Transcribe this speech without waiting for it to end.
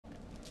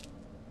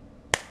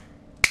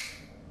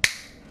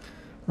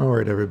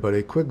Alright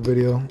everybody, quick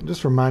video,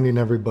 just reminding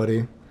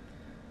everybody,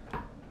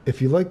 if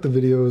you like the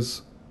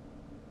videos,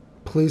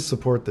 please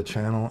support the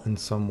channel in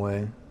some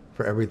way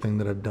for everything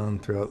that I've done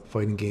throughout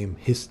fighting game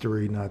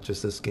history, not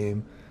just this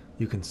game.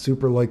 You can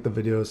super like the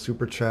videos,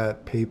 super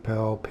chat,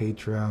 PayPal,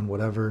 Patreon,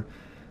 whatever,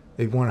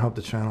 if you want to help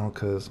the channel,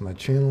 because my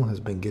channel has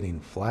been getting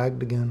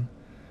flagged again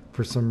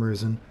for some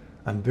reason.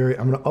 I'm going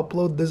to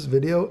upload this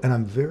video, and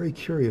I'm very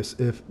curious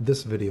if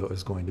this video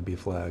is going to be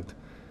flagged.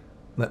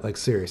 Like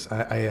serious,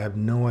 I have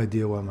no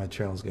idea why my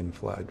channel's getting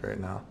flagged right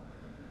now.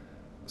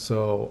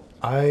 So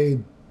I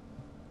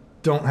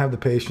don't have the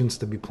patience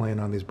to be playing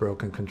on these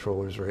broken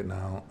controllers right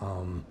now.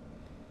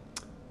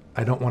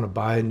 I don't want to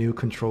buy a new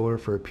controller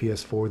for a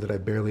PS4 that I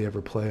barely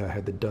ever play. I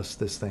had to dust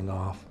this thing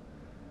off,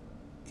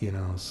 you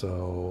know,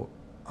 so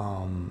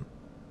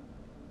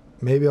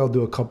maybe I'll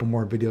do a couple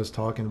more videos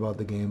talking about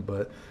the game,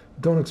 but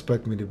don't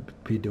expect me to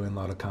be doing a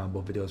lot of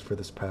combo videos for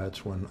this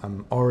patch when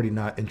I'm already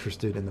not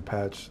interested in the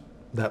patch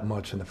that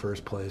much in the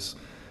first place,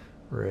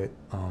 right?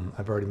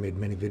 I've already made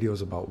many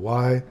videos about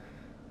why. I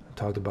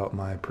talked about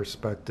my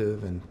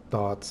perspective and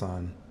thoughts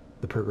on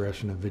the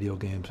progression of video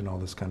games and all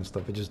this kind of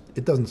stuff.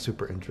 It doesn't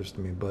super interest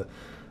me, but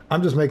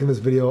I'm just making this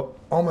video.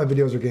 All my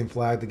videos are getting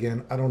flagged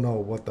again. I don't know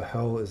what the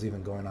hell is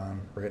even going on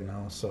right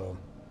now, so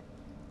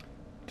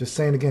just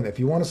saying again, if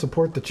you want to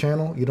support the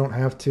channel, you don't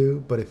have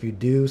to, but if you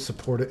do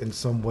support it in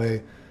some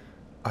way,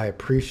 I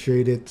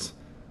appreciate it.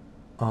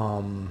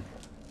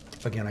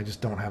 Again, I just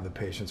don't have the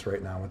patience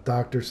right now with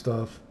doctor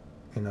stuff.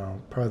 You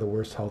know, probably the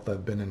worst health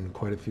I've been in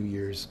quite a few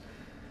years.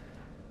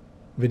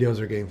 Videos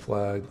are getting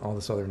flagged, all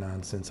this other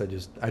nonsense.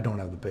 I don't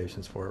have the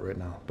patience for it right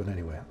now. But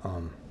anyway,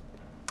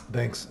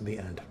 thanks, the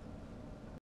end.